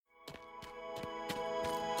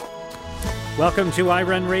Welcome to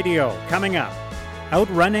iRun Radio. Coming up,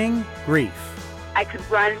 outrunning grief. I could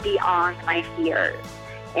run beyond my fears,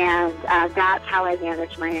 and that's how I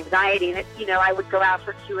manage my anxiety. And I would go out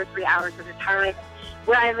for 2 or 3 hours at a time.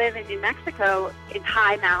 Where I live in New Mexico, it's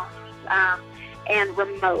high mountains and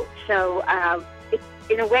remote, so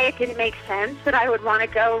in a way it didn't make sense that I would want to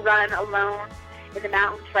go run alone in the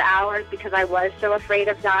mountains for hours because I was so afraid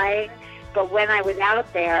of dying. But when I was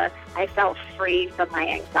out there, I felt free from my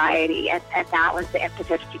anxiety, and that was the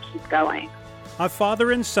impetus to keep going. A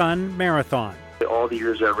father and son marathon. All the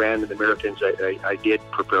years I ran the marathons I did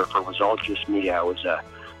prepare for was all just me. I was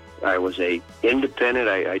a independent.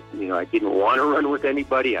 I didn't want to run with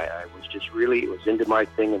anybody. I was just really, it was into my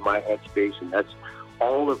thing in my headspace, and that's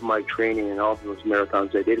all of my training and all of those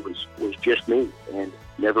marathons I did was just me, and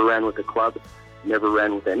never ran with a club, never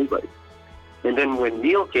ran with anybody. And then when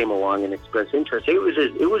Neil came along and expressed interest, it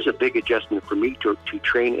was a big adjustment for me to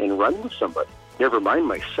train and run with somebody, never mind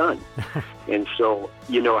my son. And so,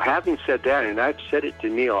 having said that, and I've said it to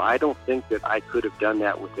Neil, I don't think that I could have done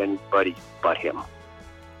that with anybody but him.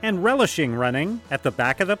 And relishing running at the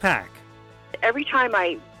back of the pack. Every time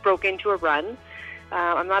I broke into a run,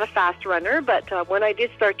 I'm not a fast runner, but when I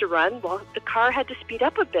did start to run, the car had to speed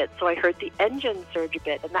up a bit, so I heard the engine surge a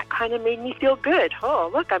bit, and that kind of made me feel good. Oh,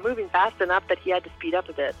 look, I'm moving fast enough that he had to speed up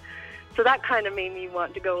a bit. So that kind of made me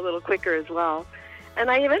want to go a little quicker as well. And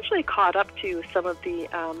I eventually caught up to some of the,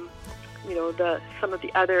 some of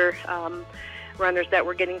the other runners that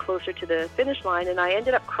were getting closer to the finish line, and I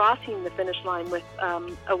ended up crossing the finish line with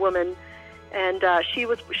a woman. And she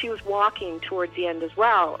was walking towards the end as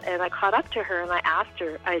well. And I caught up to her and I asked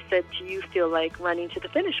her, I said, "Do you feel like running to the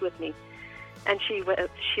finish with me?" And she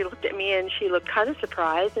looked at me and she looked kind of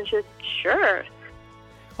surprised and she said, "Sure."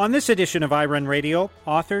 On this edition of iRun Radio,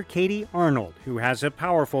 author Katie Arnold, who has a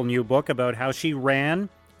powerful new book about how she ran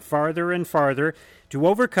farther and farther to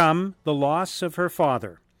overcome the loss of her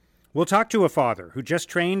father. We'll talk to a father who just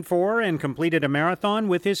trained for and completed a marathon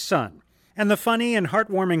with his son. And the funny and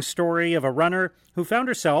heartwarming story of a runner who found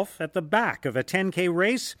herself at the back of a 10K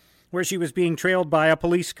race where she was being trailed by a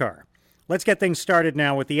police car. Let's get things started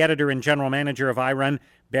now with the editor and general manager of iRun,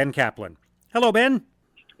 Ben Kaplan. Hello, Ben.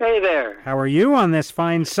 Hey there. How are you on this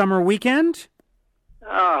fine summer weekend?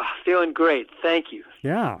 Oh, feeling great. Thank you.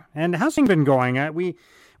 Yeah. And how's things been going?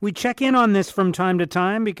 We check in on this from time to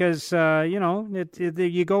time because,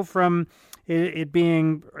 you go from it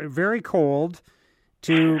being very cold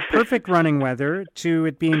to perfect running weather, to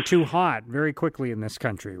it being too hot very quickly in this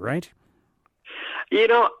country, right?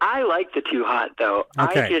 I like the too hot, though.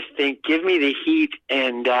 Okay. I just think, give me the heat,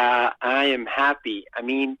 and I am happy. I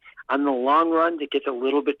mean, on the long run, it gets a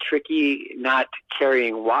little bit tricky not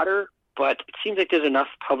carrying water, but it seems like there's enough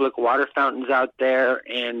public water fountains out there,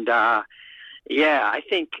 and I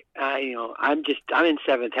think, I'm in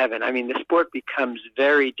seventh heaven. I mean, the sport becomes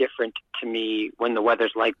very different to me when the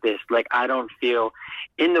weather's like this. Like, I don't feel,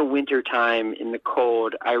 in the wintertime, in the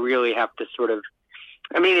cold, I really have to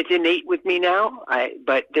it's innate with me now,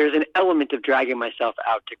 but there's an element of dragging myself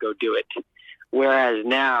out to go do it. Whereas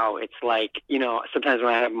now, it's like, sometimes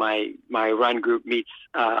when I have my run group meets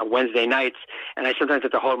Wednesday nights, and I sometimes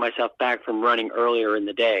have to hold myself back from running earlier in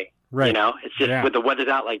the day. Right. It's just with the weather's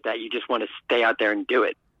out like that, you just want to stay out there and do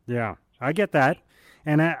it. Yeah, I get that.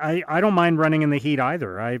 And I don't mind running in the heat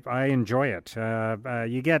either. I enjoy it.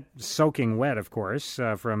 You get soaking wet, of course,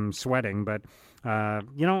 from sweating, but,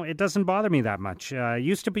 it doesn't bother me that much. It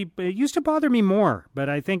used to bother me more, but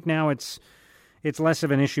I think now it's less of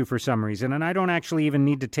an issue for some reason. And I don't actually even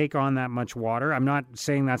need to take on that much water. I'm not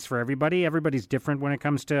saying that's for everybody. Everybody's different when it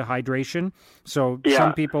comes to hydration. So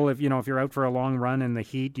some people, if you're out for a long run in the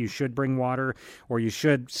heat, you should bring water, or you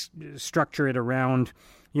should structure it around,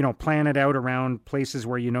 plan it out around places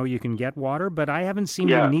where you can get water. But I haven't seemed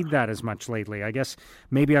to need that as much lately. I guess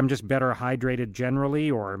maybe I'm just better hydrated generally,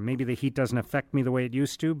 or maybe the heat doesn't affect me the way it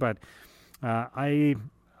used to. But I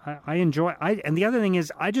enjoy. And the other thing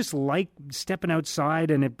is, I just like stepping outside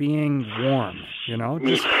and it being warm.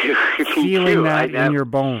 Just feeling that in your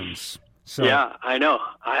bones. So yeah, I know.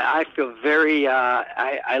 I feel very.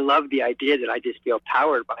 I love the idea that I just feel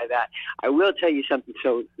powered by that. I will tell you something.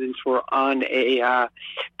 So since we're on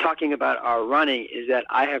talking about our running, is that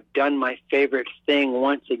I have done my favorite thing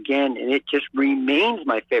once again, and it just remains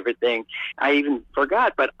my favorite thing. I even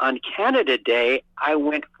forgot, but on Canada Day, I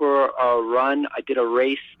went for a run. I did a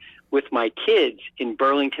race with my kids in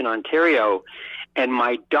Burlington, Ontario, and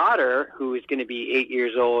my daughter, who is going to be 8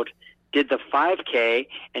 years old, did the 5K,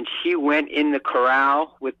 and she went in the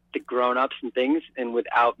corral with the grown-ups and things and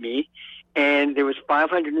without me. and there was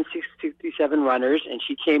 567 runners, and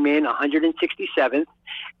she came in 167th.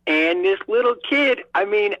 And this little kid,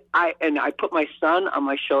 I put my son on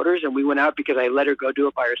my shoulders, and we went out because I let her go do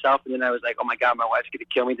it by herself. And then I was like, oh, my God, my wife's going to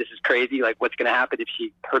kill me. This is crazy. Like, what's going to happen if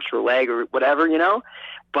she hurts her leg or whatever,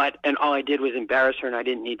 And all I did was embarrass her, and I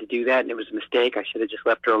didn't need to do that, and it was a mistake. I should have just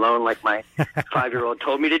left her alone like my 5-year-old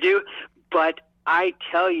told me to do. But I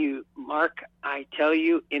tell you, Mark,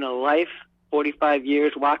 in a life, 45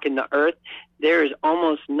 years walking the earth, there is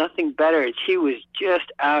almost nothing better. She was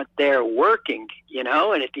just out there working, and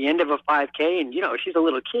at the end of a 5K, and, she's a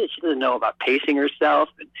little kid. She doesn't know about pacing herself.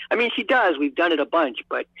 And, she does. We've done it a bunch,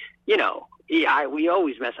 but, we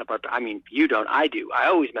always mess up you don't, I do. I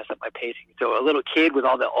always mess up my pacing. So a little kid with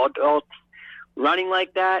all the adults running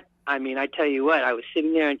like that, I tell you what, I was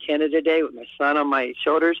sitting there on Canada Day with my son on my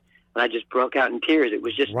shoulders, and I just broke out in tears. It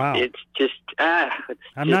was just, wow.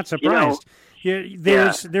 I'm not surprised.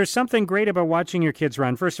 There's something great about watching your kids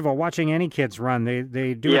run. First of all, watching any kids run,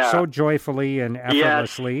 they do it so joyfully and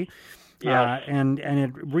effortlessly. Yes. And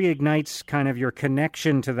it reignites kind of your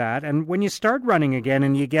connection to that. And when you start running again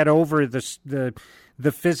and you get over the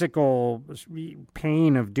physical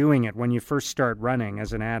pain of doing it when you first start running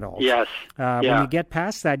as an adult. Yes. When you get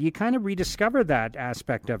past that, you kind of rediscover that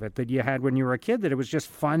aspect of it that you had when you were a kid, that it was just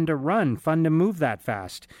fun to run, fun to move that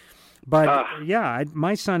fast. But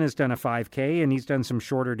my son has done a 5K, and he's done some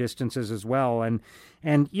shorter distances as well. And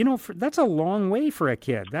that's a long way for a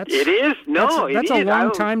kid. It is. That's a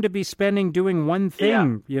long time to be spending doing one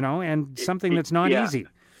thing, and something that's not easy.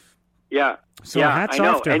 Yeah. So hats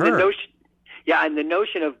off to her. And the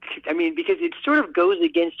notion of, because it sort of goes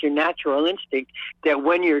against your natural instinct that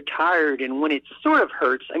when you're tired and when it sort of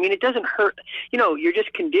hurts, it doesn't hurt. You're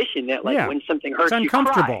just conditioned that when something hurts, it's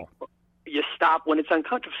uncomfortable. You cry. You stop when it's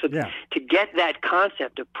uncomfortable. So to get that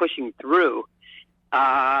concept of pushing through,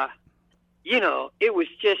 it was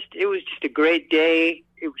just a great day.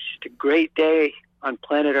 It was just a great day on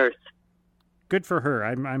planet Earth. Good for her.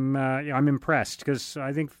 I'm impressed, because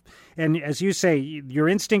I think, and as you say, your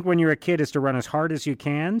instinct when you're a kid is to run as hard as you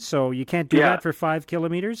can. So you can't do that for 5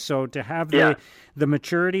 kilometers. So to have the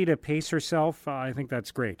maturity to pace herself, I think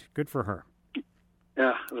that's great. Good for her.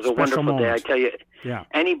 Yeah, it was a wonderful day. I tell you,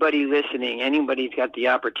 anybody listening, anybody's got the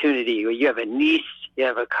opportunity. You have a niece, you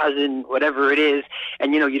have a cousin, whatever it is,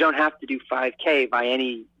 and you don't have to do 5K by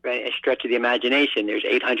any stretch of the imagination. There's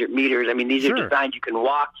 800 meters. These are designed. You can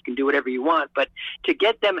walk, you can do whatever you want, but to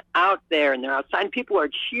get them out there and they're outside, and people are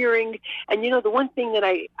cheering. And the one thing that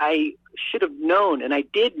I should have known, and I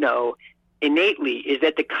did know innately, is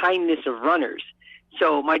that the kindness of runners.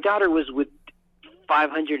 So my daughter was with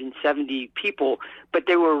 570 people, but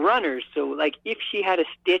they were runners. So, like, if she had a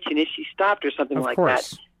stitch and if she stopped or something like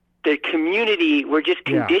that, the community were just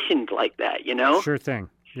conditioned like that, Sure thing.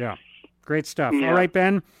 Yeah. Great stuff. Yeah. All right,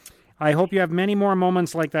 Ben. I hope you have many more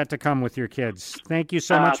moments like that to come with your kids. Thank you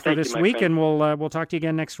so much for this week, friend. And we'll talk to you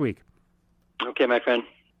again next week. Okay, my friend.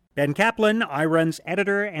 Ben Kaplan, iRun's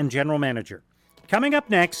editor and general manager. Coming up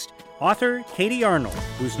next, author Katie Arnold,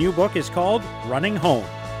 whose new book is called Running Home.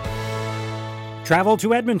 Travel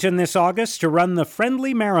to Edmonton this August to run the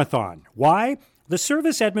Friendly Marathon. Why? The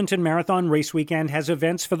Service Edmonton Marathon Race Weekend has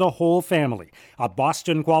events for the whole family. A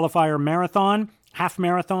Boston Qualifier Marathon, Half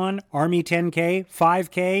Marathon, Army 10K,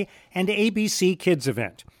 5K, and ABC Kids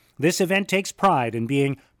event. This event takes pride in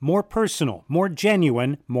being more personal, more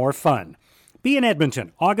genuine, more fun. Be in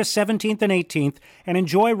Edmonton August 17th and 18th and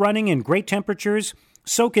enjoy running in great temperatures,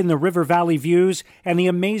 soak in the River Valley views and the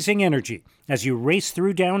amazing energy as you race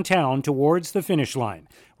through downtown towards the finish line.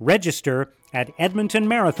 Register at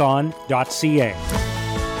edmontonmarathon.ca.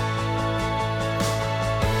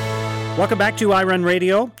 Welcome back to iRun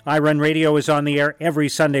Radio. iRun Radio is on the air every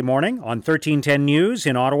Sunday morning on 1310 News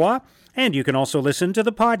in Ottawa, and you can also listen to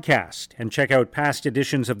the podcast and check out past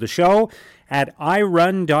editions of the show at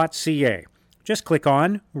irun.ca. Just click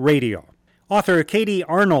on Radio. Author Katie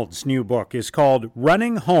Arnold's new book is called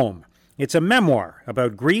Running Home. It's a memoir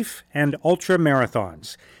about grief and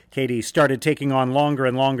ultra-marathons. Katie started taking on longer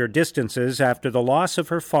and longer distances after the loss of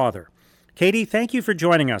her father. Katie, thank you for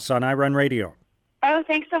joining us on iRun Radio. Oh,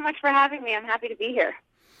 thanks so much for having me. I'm happy to be here.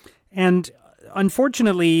 And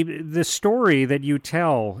unfortunately, the story that you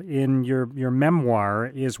tell in your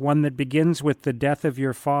memoir is one that begins with the death of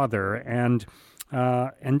your father. And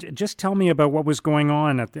just tell me about what was going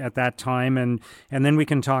on at that time, and then we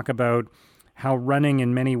can talk about how running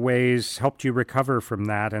in many ways helped you recover from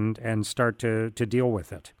that and start to deal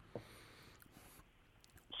with it.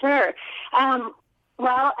 Sure.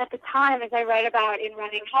 Well, at the time, as I write about in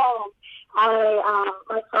Running Home,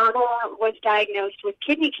 My father was diagnosed with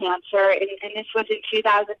kidney cancer, and this was in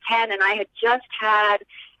 2010, and I had just had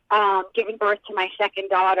given birth to my second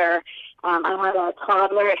daughter. I had a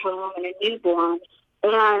toddler at home and a newborn,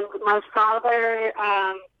 and my father.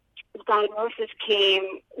 His diagnosis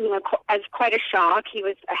came, as quite a shock. He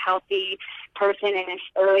was a healthy person in his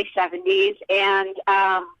early 70s, and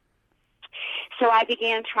so I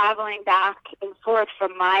began traveling back and forth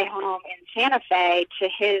from my home in Santa Fe to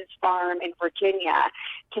his farm in Virginia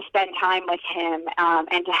to spend time with him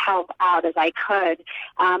and to help out as I could.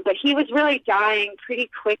 But he was really dying pretty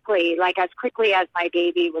quickly, like as quickly as my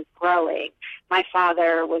baby was growing. My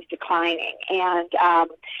father was declining. And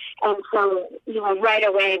so, right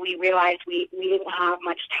away we realized we didn't have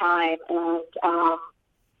much time. And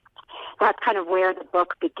that's kind of where the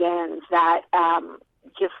book begins, that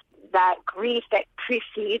just that grief that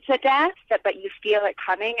precedes a death, but you feel it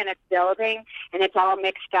coming and it's building, and it's all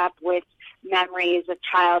mixed up with memories of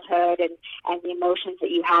childhood and the emotions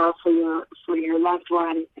that you have for your loved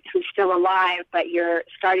one who's still alive, but you're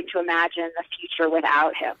starting to imagine the future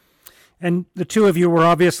without him. And the two of you were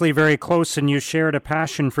obviously very close, and you shared a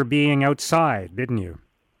passion for being outside, didn't you?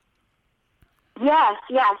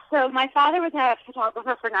 Yes. So my father was a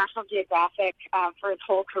photographer for National Geographic for his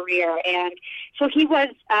whole career, and so he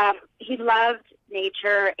loved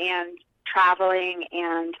nature and traveling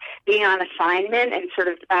and being on assignment and sort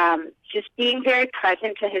of just being very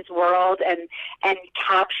present to his world and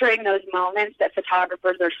capturing those moments that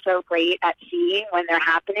photographers are so great at seeing when they're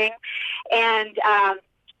happening. And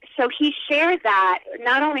so he shared that,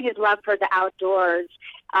 not only his love for the outdoors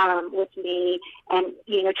with me, and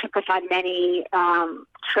took us on many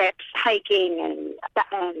trips, hiking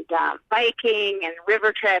and biking and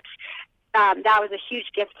river trips. That was a huge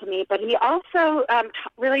gift to me. But he also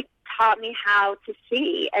really taught me how to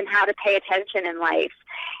see and how to pay attention in life,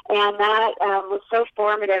 and that was so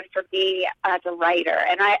formative for me as a writer.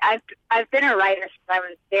 And I've been a writer since I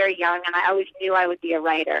was very young, and I always knew I would be a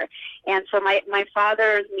writer. And so my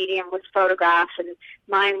father's medium was photographs, and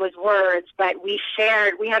mine was words. But we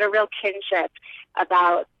had a real kinship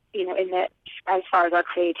about as far as our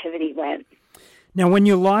creativity went. Now, when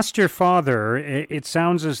you lost your father, it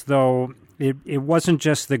sounds as though it wasn't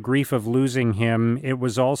just the grief of losing him. It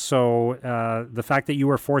was also the fact that you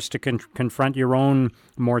were forced to confront your own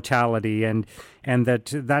mortality, and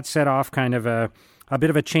that set off kind of a bit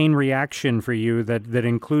of a chain reaction for you that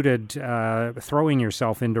included throwing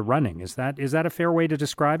yourself into running. Is that a fair way to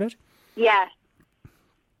describe it? Yes.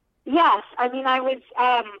 I mean, I was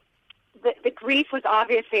the grief was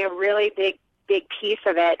obviously a really big piece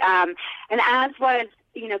of it, and as was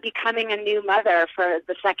becoming a new mother for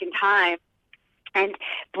the second time and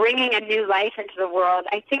bringing a new life into the world.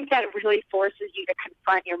 I think that it really forces you to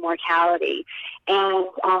confront your mortality, and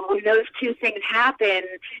when those two things happen,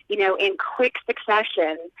 in quick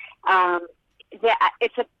succession,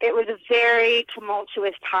 it was a very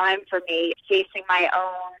tumultuous time for me, facing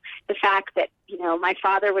the fact that my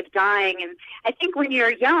father was dying. And I think when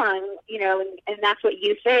you're young, and that's what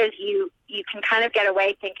youth is, you can kind of get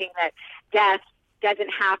away thinking that death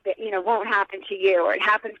doesn't happen, won't happen to you, or it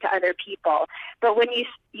happens to other people. But when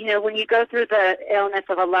you go through the illness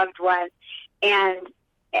of a loved one, and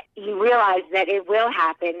you realize that it will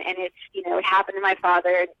happen, and it happened to my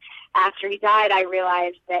father. And after he died, I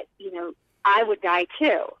realized that I would die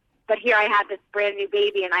too. But here I had this brand new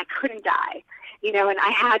baby, and I couldn't die, and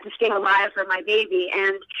I had to stay alive for my baby.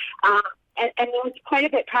 And there was quite a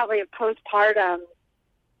bit probably of postpartum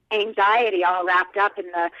anxiety all wrapped up in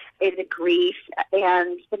the grief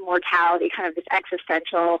and the mortality, kind of this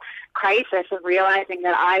existential crisis of realizing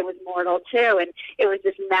that I was mortal too. And it was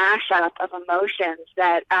this mashup of emotions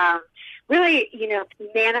that really,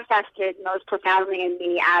 manifested most profoundly in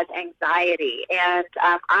me as anxiety. And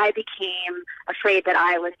I became afraid that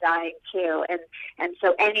I was dying too. And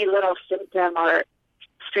so any little symptom or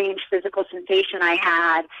strange physical sensation I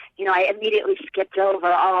had, I immediately skipped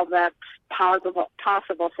over all the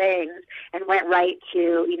possible things and went right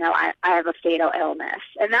to, I have a fatal illness.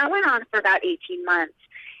 And that went on for about 18 months.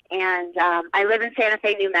 And I live in Santa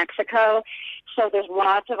Fe, New Mexico, so there's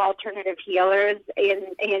lots of alternative healers in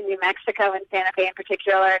New Mexico and Santa Fe in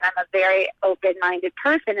particular, and I'm a very open-minded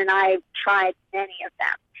person, and I've tried many of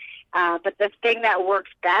them. But the thing that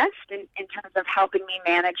works best in terms of helping me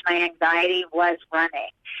manage my anxiety was running,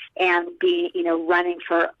 and running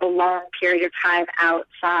for a long period of time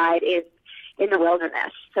outside in the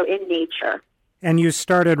wilderness, so in nature. And you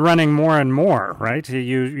started running more and more, right?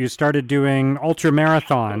 You started doing ultra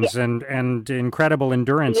marathons and incredible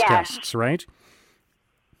endurance tests, right?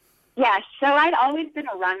 Yes. So I'd always been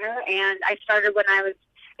a runner, and I started when I was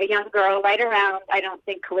a young girl right around, I don't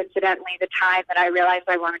think coincidentally, the time that I realized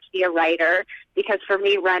I wanted to be a writer, because for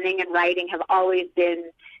me, running and writing have always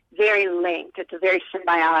been very linked. It's a very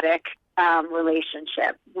symbiotic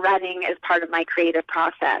relationship. Running is part of my creative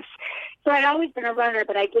process. So I'd always been a runner,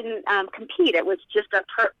 but I didn't compete. It was just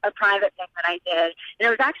a private thing that I did. And it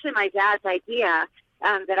was actually my dad's idea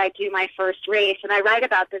that I do my first race. And I write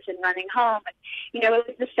about this in Running Home. And, you know, it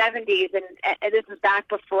was the 70s, and this was back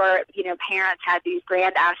before, you know, parents had these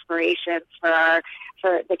grand aspirations for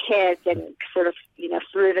the kids and sort of, you know,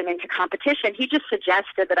 threw them into competition. He just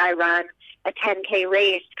suggested that I run a 10K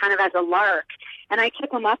race kind of as a lark. And I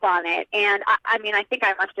took him up on it. And, I mean, I think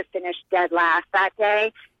I must have finished dead last that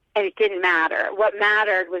day. And it didn't matter. What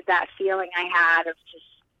mattered was that feeling I had of just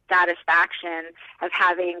satisfaction of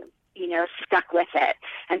having, you know, stuck with it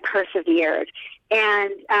and persevered.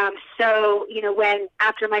 And so, you know, when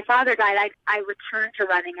after my father died, I returned to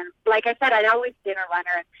running. And like I said, I'd always been a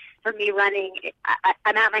runner. And for me, running,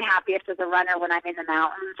 I'm at my happiest as a runner when I'm in the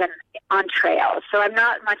mountains and on trails. So I'm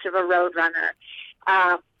not much of a road runner.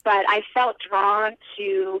 But I felt drawn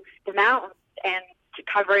to the mountains and to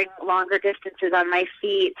covering longer distances on my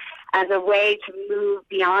feet as a way to move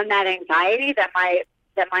beyond that anxiety that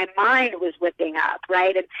my mind was whipping up,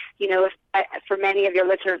 right? And, you know, for many of your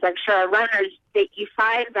listeners, I'm sure are runners, that you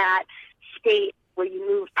find that state where you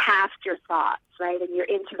move past your thoughts, right? And you're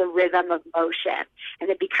into the rhythm of motion, and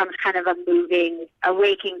it becomes kind of a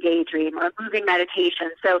waking daydream or a moving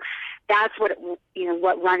meditation. So that's what, you know,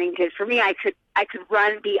 what running did for me. I could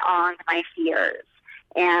run beyond my fears.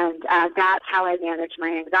 And that's how I managed my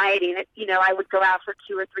anxiety. And, you know, I would go out for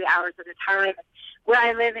 2 or 3 hours at a time. Where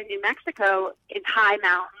I live in New Mexico, it's high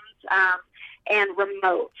mountains and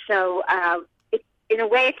remote. So in a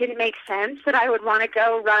way, it didn't make sense that I would want to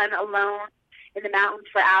go run alone in the mountains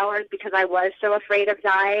for hours because I was so afraid of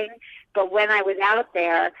dying. But when I was out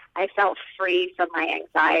there, I felt free from my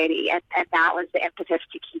anxiety, and that was the impetus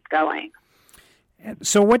to keep going.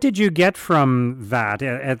 So what did you get from that,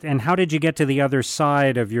 and how did you get to the other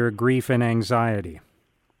side of your grief and anxiety?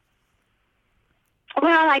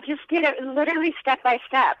 Well, I just did it literally step by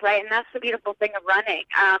step, right? And that's the beautiful thing of running.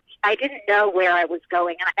 I didn't know where I was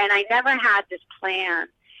going, and I never had this plan.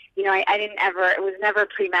 You know, it was never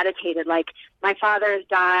premeditated. Like, my father has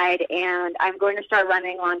died, and I'm going to start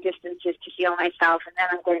running long distances to heal myself, and then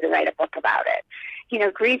I'm going to write a book about it. You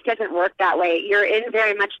know, grief doesn't work that way. You're in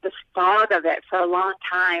very much the fog of it for a long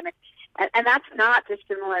time. And that's not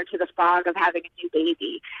dissimilar to the fog of having a new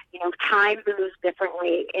baby. You know, time moves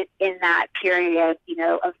differently in that period, you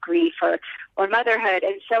know, of grief or motherhood.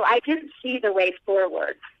 And so I didn't see the way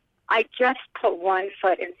forward. I just put one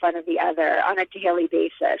foot in front of the other on a daily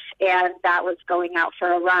basis, and that was going out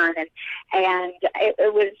for a run. And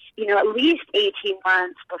it was, you know, at least 18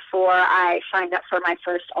 months before I signed up for my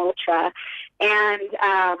first ultra. And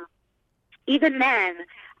even then,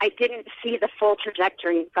 I didn't see the full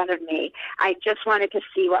trajectory in front of me. I just wanted to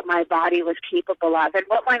see what my body was capable of and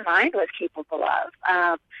what my mind was capable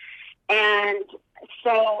of. And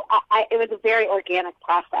so it was a very organic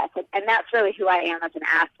process, and that's really who I am as an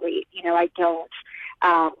athlete. You know, I don't,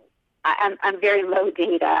 I'm very low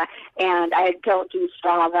data, and I don't do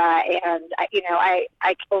Strava, and you know, I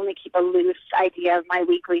only keep a loose idea of my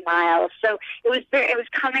weekly miles. So it was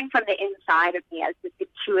coming from the inside of me as this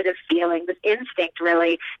intuitive feeling, this instinct,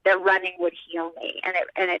 really, that running would heal me, and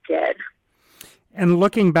it did. And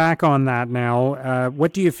looking back on that now,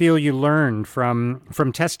 what do you feel you learned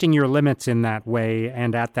from testing your limits in that way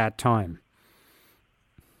and at that time?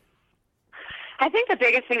 I think the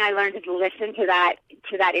biggest thing I learned is listen to that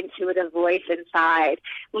intuitive voice inside.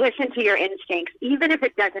 Listen to your instincts, even if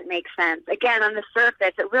it doesn't make sense. Again, on the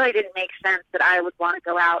surface, it really didn't make sense that I would want to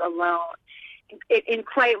go out alone in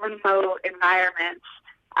quite remote environments.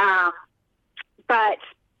 But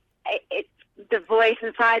the voice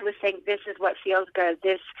inside was saying, this is what feels good,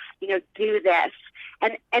 this, you know, do this.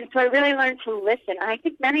 And so I really learned to listen. And I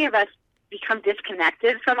think many of us become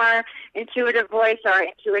disconnected from our intuitive voice, our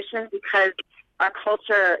intuition, because our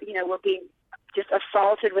culture, you know, we're being just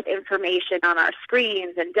assaulted with information on our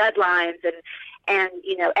screens and deadlines, and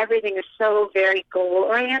you know, everything is so very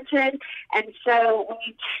goal-oriented. And so when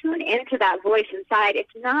you tune into that voice inside, it's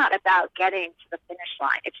not about getting to the finish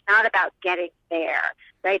line. It's not about getting there,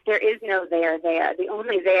 right? There is no there. The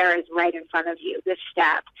only there is right in front of you, this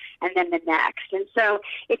step, and then the next. And so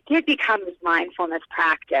it did become this mindfulness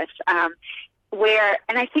practice,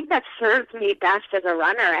 and I think that served me best as a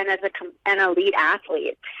runner and as an elite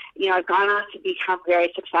athlete. You know, I've gone on to become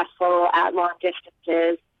very successful at long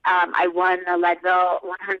distances. I won the Leadville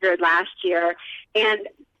 100 last year, and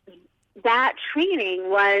that training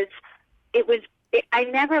was I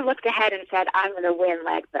never looked ahead and said, I'm going to win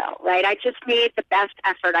Leadville, right? I just made the best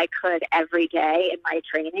effort I could every day in my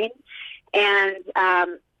training. And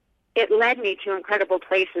it led me to incredible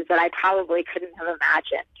places that I probably couldn't have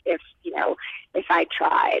imagined if I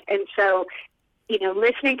tried. And so,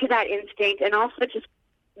 listening to that instinct and also just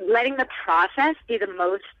letting the process be the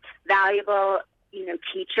most valuable,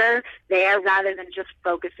 teacher there rather than just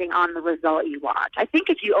focusing on the result you want. I think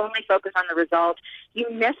if you only focus on the result, you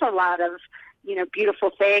miss a lot of,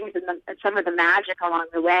 beautiful things and some of the magic along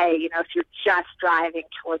the way, if you're just driving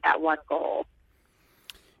toward that one goal.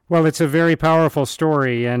 Well, it's a very powerful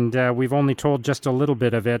story, and we've only told just a little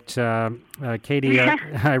bit of it. Katie,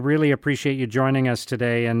 I really appreciate you joining us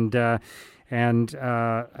today, and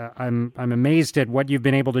I'm amazed at what you've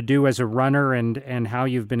been able to do as a runner and how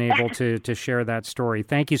you've been able to share that story.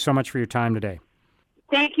 Thank you so much for your time today.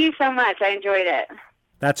 Thank you so much. I enjoyed it.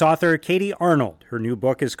 That's author Katie Arnold. Her new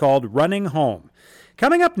book is called Running Home.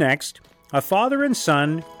 Coming up next, a father and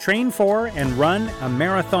son train for and run a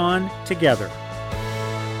marathon together.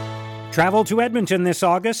 Travel to Edmonton this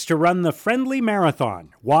August to run the Friendly Marathon.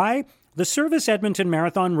 Why? The Service Edmonton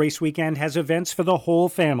Marathon Race Weekend has events for the whole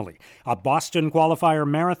family. A Boston Qualifier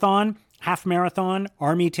Marathon, Half Marathon,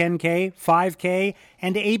 Army 10K, 5K,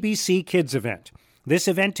 and ABC Kids event. This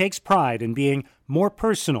event takes pride in being more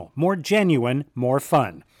personal, more genuine, more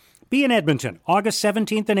fun. Be in Edmonton August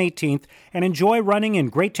 17th and 18th and enjoy running in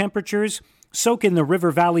great temperatures, soak in the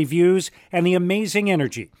river valley views and the amazing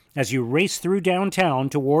energy as you race through downtown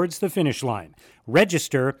towards the finish line.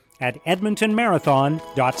 Register at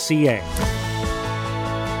edmontonmarathon.ca.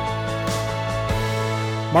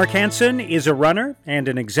 Mark Hansen is a runner and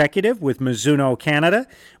an executive with Mizuno Canada.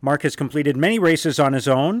 Mark has completed many races on his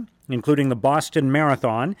own, including the Boston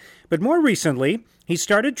Marathon, but more recently, he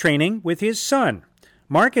started training with his son.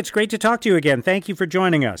 Mark, it's great to talk to you again. Thank you for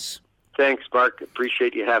joining us. Thanks, Mark.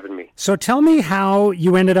 Appreciate you having me. So tell me how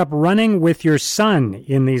you ended up running with your son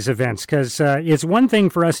in these events, because it's one thing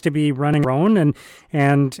for us to be running our own,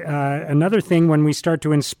 and another thing when we start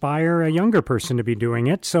to inspire a younger person to be doing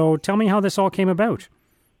it. So tell me how this all came about.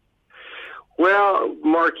 Well,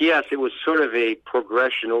 Mark, yes, it was sort of a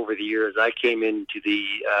progression over the years. I came into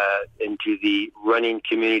the running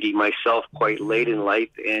community myself quite late in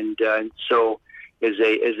life, and so as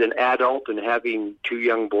an adult and having two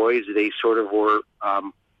young boys, they sort of were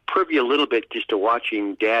privy a little bit just to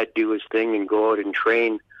watching Dad do his thing and go out and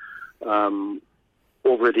train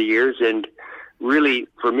over the years. And really,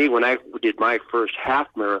 for me, when I did my first half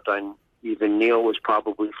marathon, even Neil was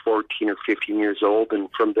probably 14 or 15 years old. And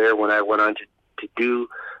from there, when I went on to do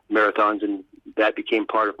marathons, and that became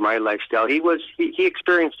part of my lifestyle, he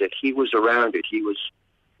experienced it. He was around it. He was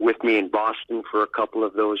with me in Boston for a couple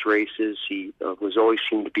of those races. He was always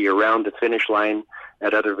seemed to be around the finish line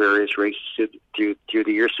at other various races through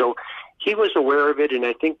the year. So he was aware of it, and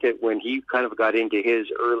I think that when he kind of got into his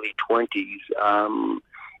early 20s,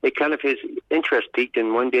 it kind of his interest peaked.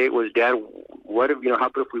 And one day it was, Dad, how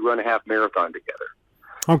about if we run a half marathon together?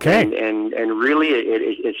 Okay. And really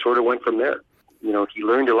it sort of went from there. He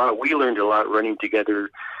learned a lot. We learned a lot running together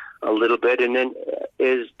a little bit. And then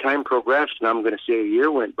as time progressed, and I'm going to say a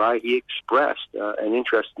year went by, he expressed an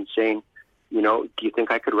interest in saying, do you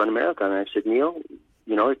think I could run a marathon? And I said, Neil,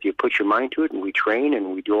 if you put your mind to it and we train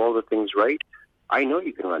and we do all the things right, I know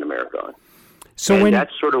you can run a marathon. So that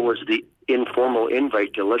sort of was the informal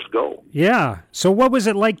invite to let's go. Yeah. So what was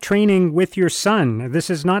it like training with your son? This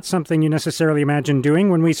is not something you necessarily imagine doing.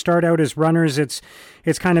 When we start out as runners, it's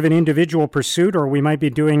kind of an individual pursuit, or we might be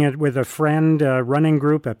doing it with a friend, a running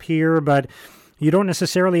group, a peer, but you don't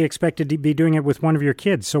necessarily expect to be doing it with one of your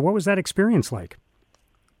kids. So what was that experience like?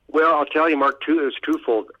 Well, I'll tell you, Mark, it was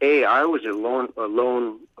twofold. I was a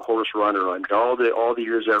lone horse runner. And all the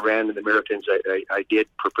years I ran in the marathons I did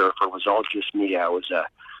prepare for was all just me. I was a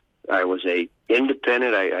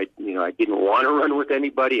independent. I didn't want to run with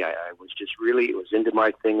anybody. I was just really, it was into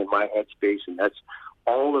my thing in my headspace, and that's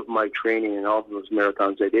all of my training and all of those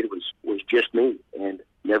marathons I did was just me, and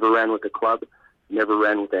never ran with a club, never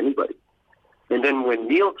ran with anybody. And then when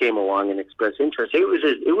Neil came along and expressed interest, it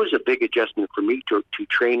was a big adjustment for me to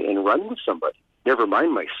train and run with somebody, never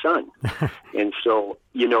mind my son. And so,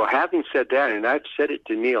 having said that, and I've said it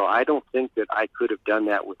to Neil, I don't think that I could have done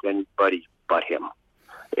that with anybody but him,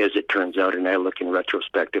 as it turns out. And I look in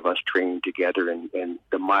retrospect of us training together and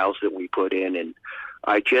the miles that we put in. And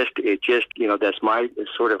that's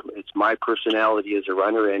it's my personality as a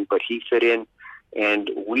runner, but he fit in, and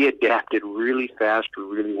we adapted really fast,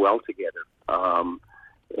 really well together.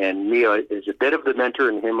 And Mia is a bit of the mentor,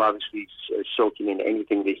 and him obviously soaking in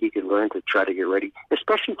anything that he could learn to try to get ready,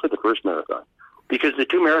 especially for the first marathon. Because the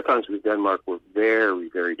two marathons we've done, Mark, were very,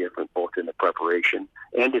 very different, both in the preparation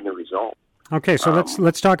and in the result. Okay, so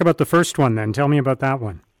let's talk about the first one then. Tell me about that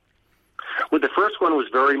one. Well, the first one was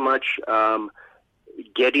very much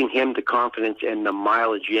getting him the confidence and the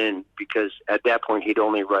mileage in, because at that point he'd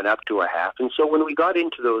only run up to a half. And so when we got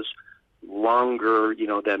into those longer,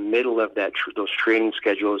 the middle of those training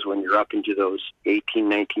schedules, when you're up into those 18,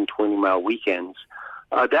 19, 20-mile weekends,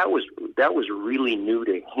 that was really new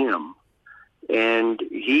to him. And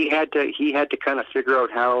he had to kind of figure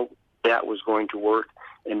out how that was going to work.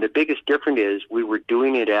 And the biggest difference is we were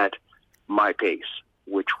doing it at my pace,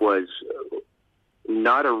 which was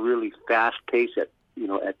not a really fast pace at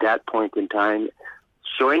that point in time.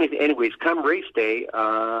 So anyways, come race day,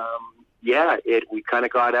 we kind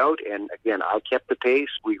of got out, and again, I kept the pace.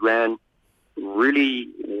 We ran really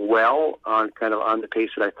well on the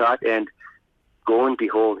pace that I thought, and lo and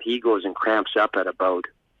behold, he goes and cramps up at about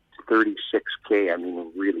 36K. I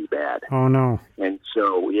mean, really bad. Oh no! And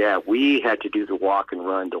so we had to do the walk and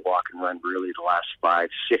run really the last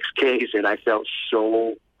 5-6Ks, and I felt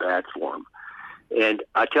so bad for him. And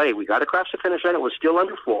I tell you, we got across the finish line. It was still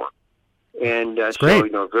under 4, and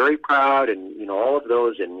so very proud, and all of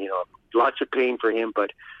those, and lots of pain for him.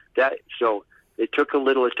 But it took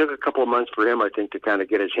a couple of months for him, I think, to kind of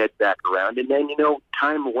get his head back around. And then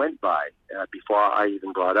time went by before I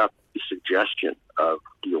even brought up the suggestion of,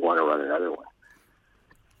 do you want to run another one?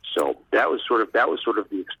 So that was sort of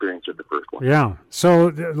the experience of the first one. Yeah. So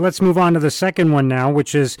let's move on to the second one now,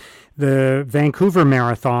 which is the Vancouver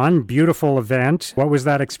Marathon. Beautiful event. What was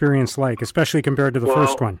that experience like, especially compared to the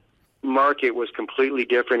first one? Mark, it was completely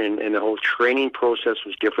different, and the whole training process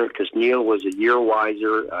was different because Neil was a year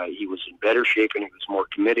wiser. He was in better shape, and he was more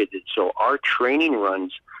committed. And so our training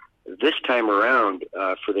runs this time around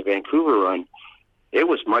for the Vancouver run, it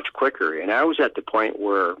was much quicker. And I was at the point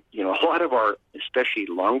where, a lot of our, especially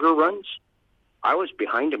longer runs, I was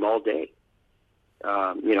behind him all day.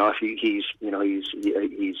 He's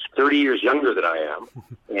 30 years younger than I am,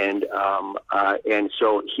 and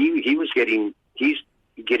so he's getting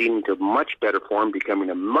into much better form, becoming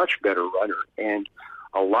a much better runner. And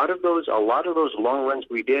a lot of those long runs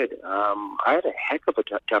we did, I had a heck of a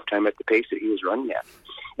tough time at the pace that he was running at.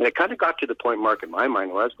 And it kind of got to the point, Mark, in my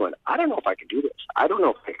mind where I was going, I don't know if I can do this. I don't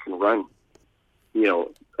know if I can run,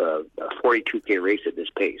 a 42K race at this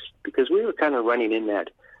pace, because we were kind of running in that,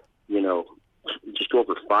 just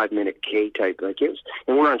over 5-minute K type. Like it was,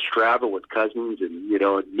 and we're on Strava with cousins and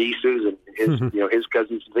nieces and his his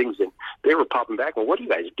cousins and things, and they were popping back. Well, what are you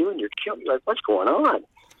guys doing? You're killing me. Like, what's going on?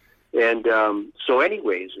 And so,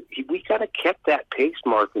 anyways, we kind of kept that pace,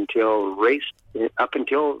 Mark, up until race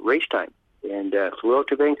time, and flew out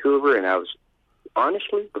to Vancouver. And I was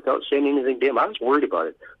honestly, without saying anything to him, I was worried about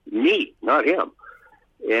it. Me, not him.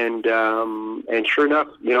 And sure enough,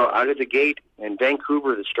 out of the gate, and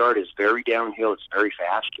Vancouver, the start is very downhill. It's very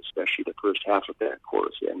fast, especially the first half of that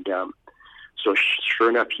course. And so sure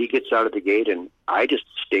enough, he gets out of the gate, and I just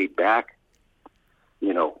stayed back,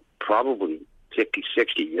 probably 50,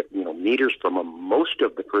 60, meters from him most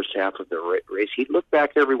of the first half of the race. He'd look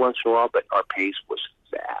back every once in a while, but our pace was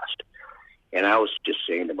fast. And I was just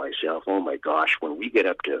saying to myself, oh my gosh, when we get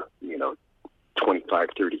up to, 25,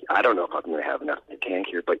 30, I don't know if I'm going to have enough in the tank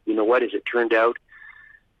here. But you know what? As it turned out,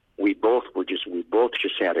 we both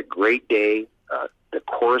just had a great day. The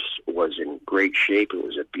course was in great shape. It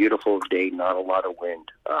was a beautiful day, not a lot of wind,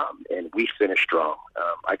 and we finished strong.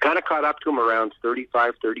 I kind of caught up to him around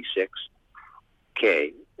 35,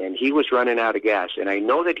 36K, and he was running out of gas. And I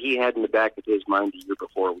know that he had in the back of his mind the year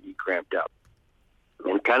before when he cramped up.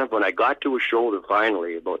 And kind of when I got to his shoulder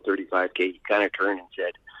finally, about 35K, he kind of turned and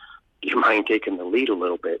said, do you mind taking the lead a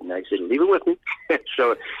little bit? And I said, leave it with me.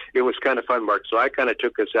 So it was kind of fun, Mark. So I kind of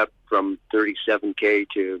took us up from 37K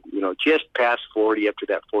to, just past 40, up to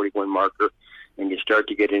that 41 marker. And you start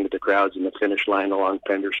to get into the crowds in the finish line along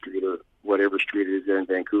Pender Street or whatever street it is there in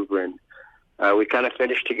Vancouver. And we kind of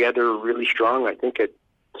finished together really strong, I think at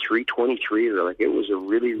 3:23, or it was a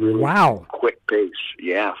really, really quick pace.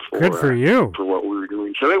 Yeah. Good for you. For what we were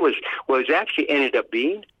doing. So it actually ended up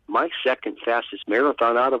being my second fastest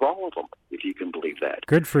marathon out of all of them, if you can believe that.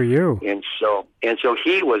 Good for you. And so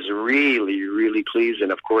he was really, really pleased,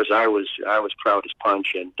 and of course I was proud as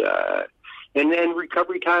punch, and then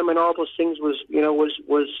recovery time and all those things was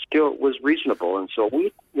reasonable, and so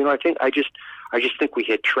I just think we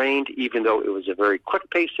had trained, even though it was a very quick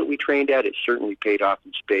pace that we trained at, it certainly paid off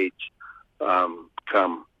in spades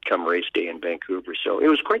come race day in Vancouver. So it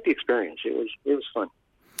was quite the experience. It was fun.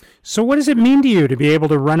 So what does it mean to you to be able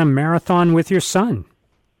to run a marathon with your son?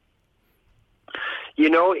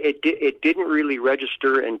 It didn't really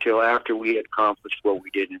register until after we had accomplished what we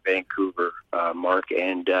did in Vancouver, Mark,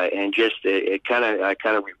 and just I kind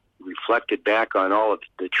of reflected back on all of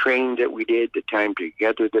the training that we did, the time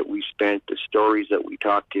together that we spent, the stories that we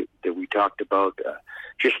talked about,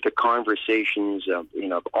 just the conversations,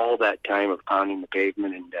 of all that time of pounding the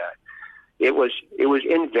pavement, and it was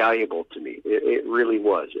invaluable to me. It really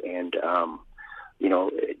was, and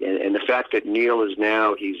and the fact that Neil is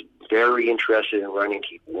now, he's very interested in running.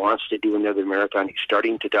 He wants to do another marathon. He's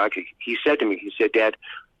starting to talk. He said to me, he said, Dad,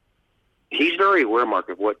 he's very aware, Mark,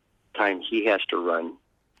 of what time he has to run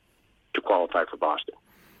to qualify for Boston.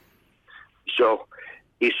 So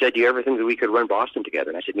he said, do you ever think that we could run Boston together?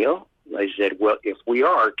 And I said, Neil, I said, well, if we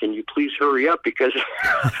are, can you please hurry up? Because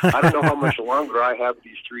I don't know how much longer I have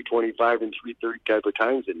these 3:25 and 3:30 type of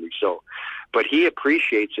times in me. So, but he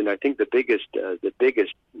appreciates, and I think the biggest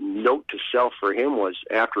note to self for him was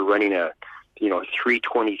after running a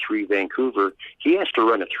 3:23 Vancouver, he has to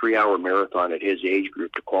run a 3-hour marathon at his age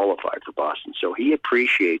group to qualify for Boston. So he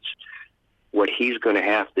appreciates what he's going to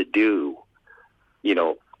have to do,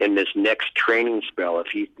 in this next training spell, if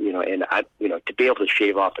he, to be able to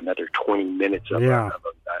shave off another 20 minutes of a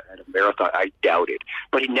marathon, I doubt it.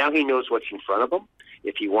 But now he knows what's in front of him.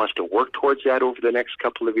 If he wants to work towards that over the next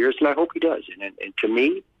couple of years, and I hope he does. And to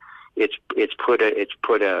me, it's put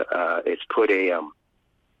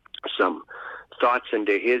some thoughts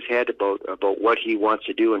into his head about what he wants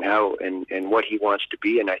to do and how and what he wants to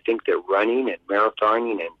be. And I think that running and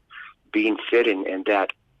marathoning and being fit and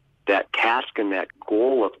that task and that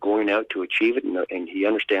goal of going out to achieve it, and he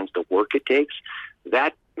understands the work it takes,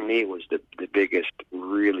 that to me was the biggest,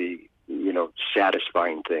 really,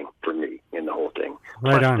 satisfying thing for me in the whole thing.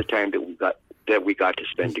 Right. Plus on. the time that we got to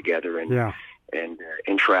spend together and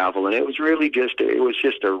travel, and it was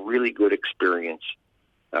just a really good experience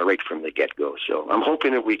right from the get-go. So I'm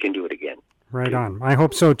hoping that we can do it again. Right on. I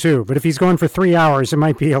hope so too. But if he's going for 3 hours, it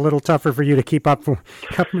might be a little tougher for you to keep up with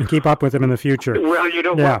him in the future. Well,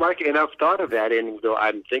 what, Mark, and I've thought of that, and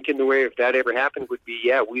I'm thinking the way if that ever happened would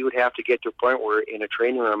be, we would have to get to a point where in a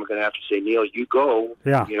training room I'm going to have to say, Neil, you go,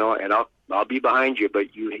 and I'll be behind you,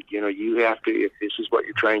 but you have to if this is what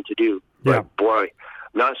you're trying to do. Yeah. But boy,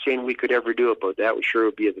 I'm not saying we could ever do it, but that would sure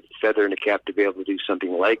would be a feather in the cap to be able to do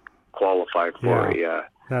something like qualify for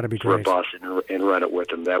that'd be for great. Boston and run it with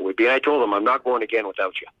them. That would be. And I told him I'm not going again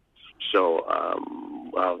without you. So,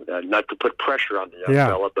 not to put pressure on the young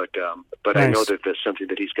fella, but nice. I know that that's something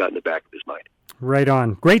that he's got in the back of his mind. Right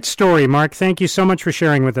on. Great story, Mark. Thank you so much for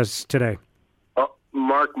sharing with us today. Oh,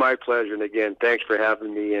 Mark, my pleasure. And again, thanks for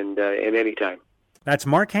having me. And anytime. That's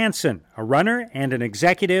Mark Hansen, a runner and an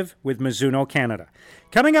executive with Mizuno Canada.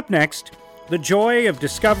 Coming up next, the joy of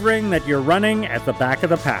discovering that you're running at the back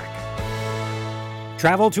of the pack.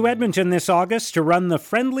 Travel to Edmonton this August to run the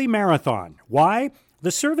Friendly Marathon. Why? The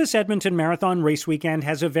Service Edmonton Marathon Race Weekend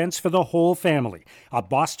has events for the whole family. A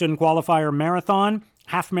Boston Qualifier Marathon,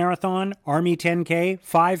 Half Marathon, Army 10K,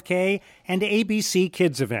 5K, and ABC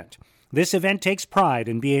Kids event. This event takes pride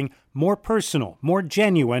in being more personal, more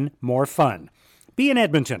genuine, more fun. Be in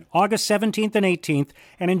Edmonton August 17th and 18th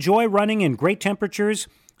and enjoy running in great temperatures,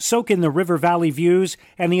 soak in the River Valley views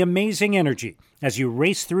and the amazing energy as you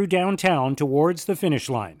race through downtown towards the finish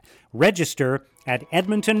line. Register at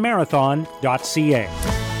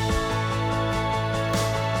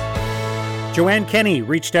edmontonmarathon.ca. Joanne Kenny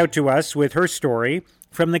reached out to us with her story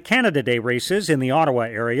from the Canada Day races in the Ottawa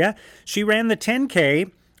area. She ran the 10K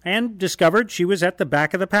and discovered she was at the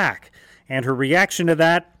back of the pack. And her reaction to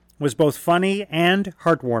that was both funny and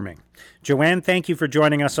heartwarming. Joanne, thank you for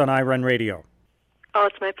joining us on iRun Radio. Oh,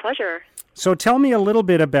 it's my pleasure. So tell me a little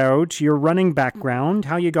bit about your running background,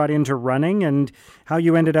 how you got into running, and how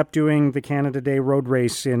you ended up doing the Canada Day road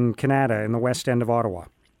race in Canada in the west end of Ottawa.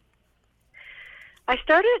 I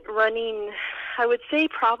started running, I would say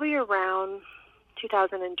probably around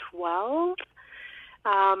 2012.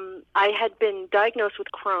 I had been diagnosed with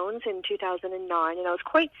Crohn's in 2009, and I was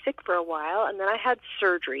quite sick for a while, and then I had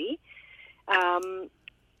surgery,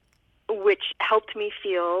 which helped me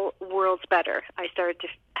feel worlds better. I started to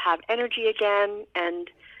have energy again, and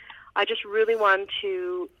I just really wanted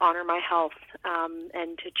to honor my health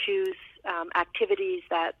and to choose activities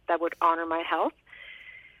that would honor my health.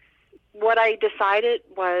 What I decided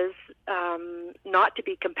was not to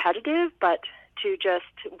be competitive, but to just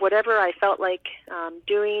whatever I felt like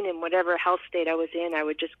doing and whatever health state I was in, I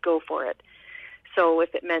would just go for it. So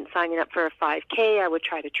if it meant signing up for a 5K, I would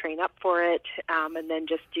try to train up for it and then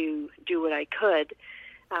just do what I could,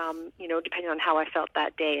 depending on how I felt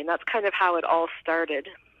that day. And that's kind of how it all started.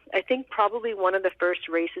 I think probably one of the first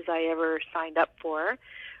races I ever signed up for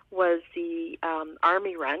was the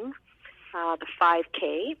Army Run, the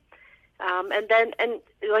 5K.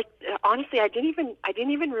 Honestly, I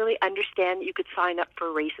didn't even really understand that you could sign up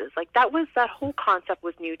for races. Like that whole concept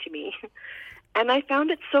was new to me. And I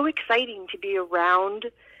found it so exciting to be around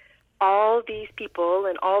all these people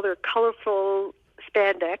and all their colorful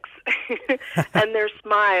spandex and their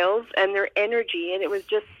smiles and their energy. And it was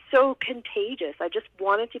just so contagious. I just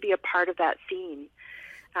wanted to be a part of that scene.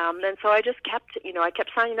 And so I just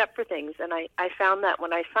kept signing up for things. And I found that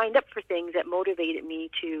when I signed up for things, it motivated me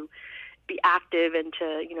to be active and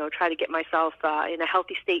to, try to get myself in a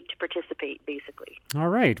healthy state to participate, basically. All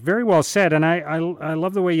right. Very well said. And I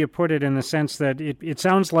love the way you put it in the sense that it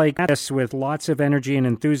sounds like this with lots of energy and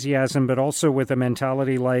enthusiasm, but also with a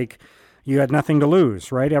mentality like you had nothing to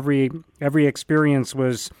lose, right? Every experience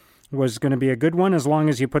was going to be a good one as long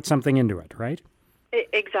as you put something into it, right?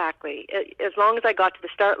 Exactly. As long as I got to the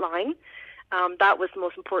start line, that was the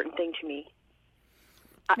most important thing to me.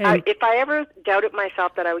 If I ever doubted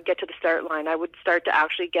myself that I would get to the start line, I would start to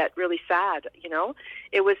actually get really sad,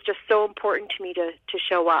 It was just so important to me to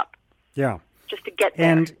show up. Yeah. Just to get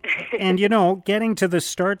there. And getting to the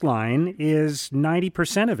start line is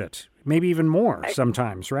 90% of it, maybe even more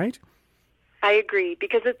sometimes, right? I agree,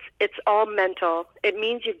 because it's all mental. It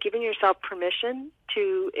means you've given yourself permission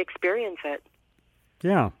to experience it.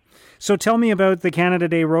 Yeah. So tell me about the Canada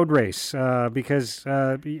Day Road Race, because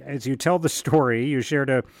as you tell the story, you shared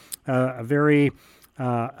a very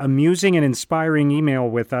amusing and inspiring email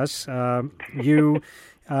with us. You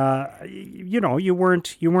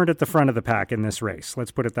weren't at the front of the pack in this race.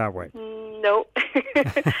 Let's put it that way. No,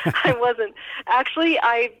 I wasn't. Actually,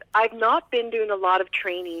 I've not been doing a lot of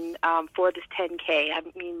training for this 10K. I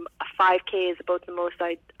mean, a 5K is about the most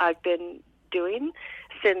I've been doing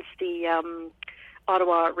since the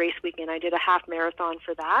Ottawa race weekend. I did a half marathon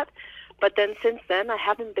for that. But then since then, I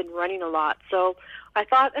haven't been running a lot. So I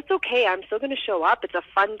thought, it's okay. I'm still going to show up. It's a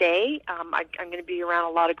fun day. I'm going to be around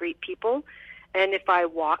a lot of great people. And if I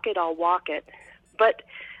walk it, I'll walk it. But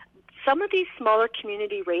some of these smaller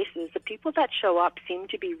community races, the people that show up seem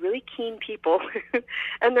to be really keen people.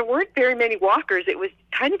 And there weren't very many walkers. It was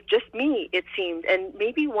kind of just me, it seemed, and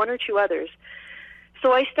maybe one or two others.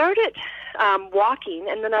 So I started walking,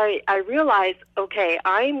 and then I realized, okay,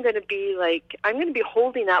 I'm going to be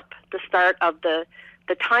holding up the start of the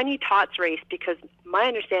Tiny Tots race, because my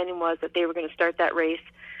understanding was that they were going to start that race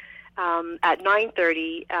at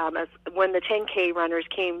 9:30 as when the 10K runners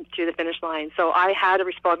came to the finish line. So I had a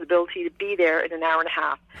responsibility to be there in an hour and a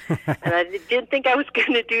half, and I didn't think I was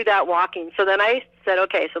going to do that walking. So then I said,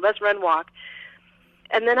 okay, so let's walk.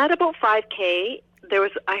 And then at about 5K,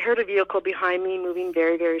 I heard a vehicle behind me moving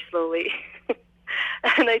very, very slowly.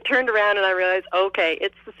 And I turned around and I realized, okay,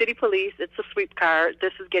 it's the city police, it's the sweep car,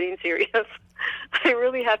 this is getting serious. I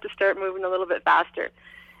really have to start moving a little bit faster.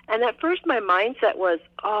 And at first my mindset was,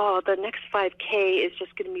 the next 5K is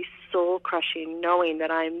just going to be soul-crushing, knowing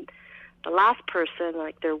that I'm the last person,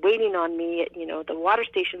 like they're waiting on me, the water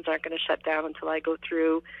stations aren't going to shut down until I go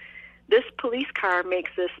through. This police car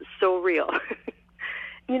makes this so real.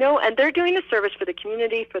 And they're doing a service for the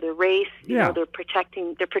community, for the race. They're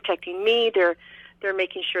protecting me. They're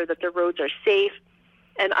making sure that the roads are safe,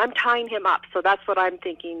 and I'm tying him up. So that's what I'm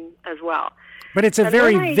thinking as well. But it's a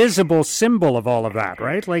very visible symbol of all of that,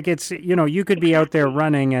 right? Like it's, you could be out there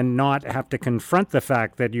running and not have to confront the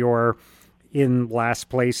fact that you're in last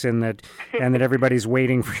place and that everybody's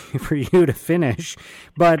waiting for you to finish.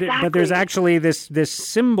 But there's actually this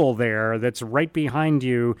symbol there that's right behind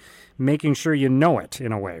you, making sure you know it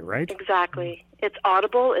in a way, right? Exactly. It's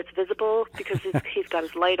audible, it's visible, because he's got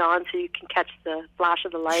his light on so you can catch the flash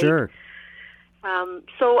of the light. Sure.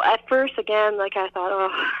 So at first, again, I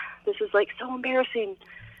thought, this is so embarrassing.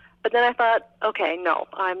 But then I thought, okay, no,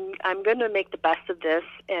 I'm going to make the best of this.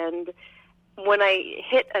 And when I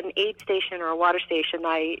hit an aid station or a water station,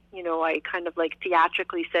 I kind of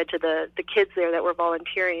theatrically said to the kids there that were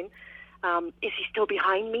volunteering, is he still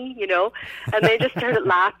behind me? And they just started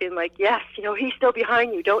laughing, yes, he's still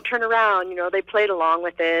behind you. Don't turn around. They played along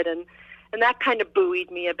with it. And that kind of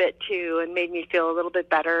buoyed me a bit too and made me feel a little bit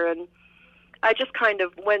better. And I just kind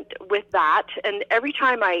of went with that. And every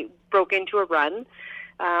time I broke into a run,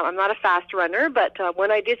 I'm not a fast runner, but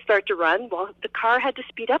when I did start to run, the car had to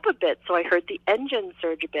speed up a bit. So I heard the engine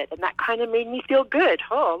surge a bit, and that kind of made me feel good.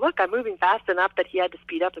 Oh, look, I'm moving fast enough that he had to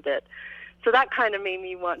speed up a bit. So that kind of made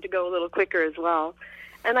me want to go a little quicker as well.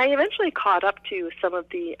 And I eventually caught up to some of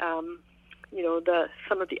the,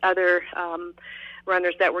 some of the other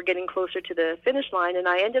runners that were getting closer to the finish line. And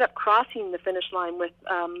I ended up crossing the finish line with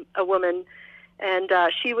a woman, And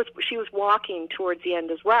she was walking towards the end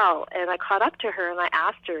as well. And I caught up to her and I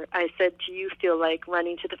asked her, I said, do you feel like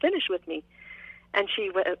running to the finish with me? And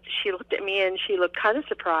she looked at me and she looked kind of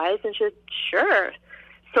surprised and she said, sure.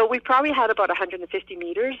 So we probably had about 150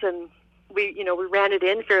 meters, and we ran it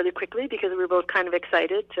in fairly quickly because we were both kind of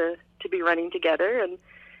excited to be running together. And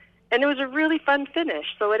it was a really fun finish.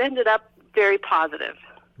 So it ended up very positive.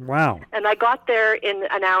 Wow. And I got there in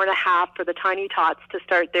an hour and a half for the Tiny Tots to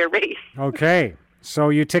start their race. Okay. So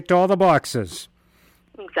you ticked all the boxes.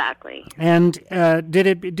 Exactly. And did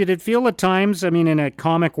it feel at times, I mean, in a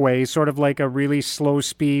comic way, sort of like a really slow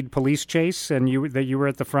speed police chase that you were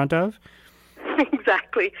at the front of?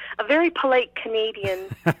 Exactly. A very polite Canadian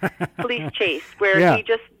police chase where he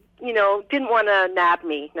just, didn't want to nab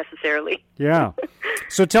me necessarily. Yeah.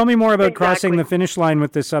 So tell me more about Exactly. crossing the finish line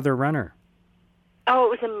with this other runner. Oh,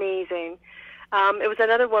 it was amazing. It was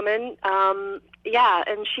another woman, and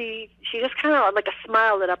she just kind of like a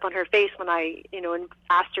smile lit up on her face when I, and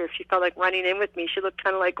asked her if she felt like running in with me. She looked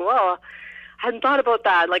kind of like, whoa, I hadn't thought about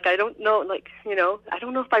that. Like, I don't know, I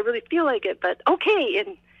don't know if I really feel like it, but okay.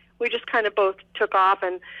 And we just kind of both took off.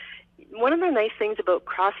 And one of the nice things about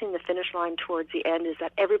crossing the finish line towards the end is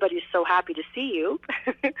that everybody's so happy to see you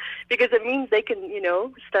because it means they can,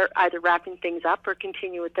 start either wrapping things up or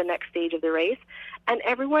continue with the next stage of the race. And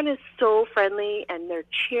everyone is so friendly and they're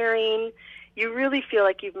cheering. You really feel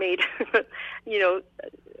like you've made,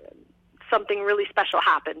 something really special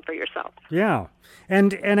happen for yourself. Yeah.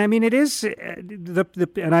 And I mean, it is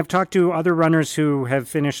and I've talked to other runners who have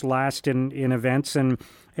finished last in events, and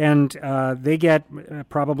they get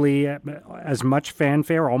probably as much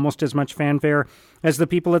fanfare, almost as much fanfare as the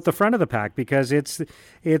people at the front of the pack, because it's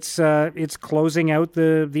closing out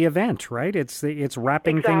the event, right? It's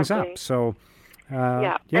wrapping Exactly. things up. So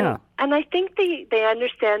Yeah. And I think they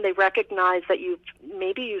understand, they recognize that you've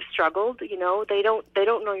struggled, they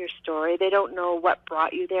don't know your story. They don't know what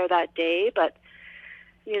brought you there that day, but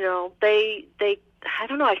they I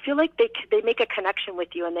don't know, I feel like they make a connection with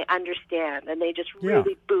you and they understand and they just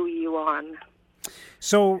really buoy you on.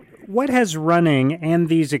 So what has running and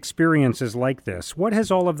these experiences like this, what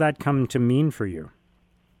has all of that come to mean for you?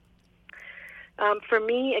 For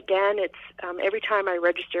me, again, it's every time I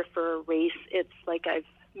register for a race, it's like I've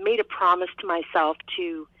made a promise to myself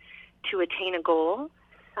to attain a goal.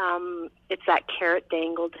 It's that carrot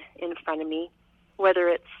dangled in front of me, whether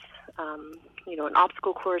it's an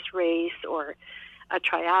obstacle course race or a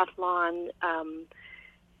triathlon.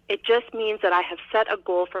 It just means that I have set a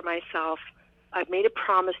goal for myself. I've made a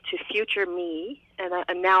promise to future me,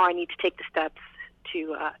 and now I need to take the steps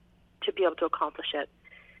to be able to accomplish it.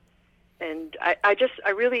 And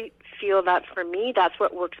I really feel that for me, that's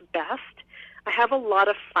what works best. I have a lot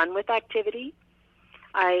of fun with activity.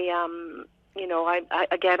 I'm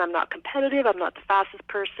not competitive. I'm not the fastest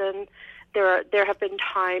person. There have been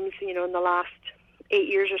times, in the last 8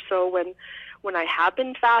 years or so when I have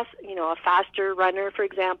been fast, a faster runner, for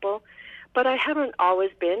example, but I haven't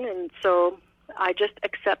always been. And so I just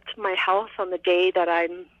accept my health on the day that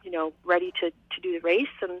I'm, ready to do the race,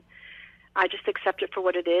 and I just accept it for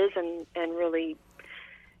what it is and really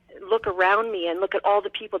look around me and look at all the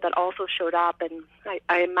people that also showed up. And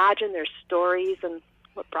I imagine their stories and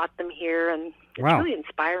what brought them here. And it's really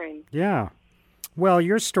inspiring. Yeah. Well,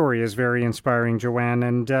 your story is very inspiring, Joanne,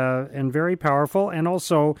 and very powerful, and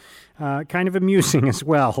also kind of amusing as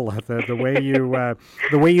well.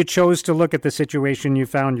 The way you chose to look at the situation you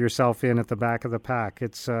found yourself in at the back of the pack.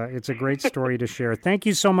 It's a great story to share. Thank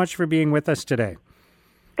you so much for being with us today.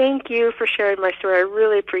 Thank you for sharing my story. I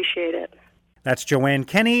really appreciate it. That's Joanne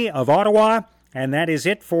Kenny of Ottawa, and that is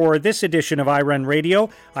it for this edition of iRun Radio.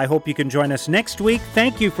 I hope you can join us next week.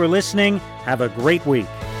 Thank you for listening. Have a great week.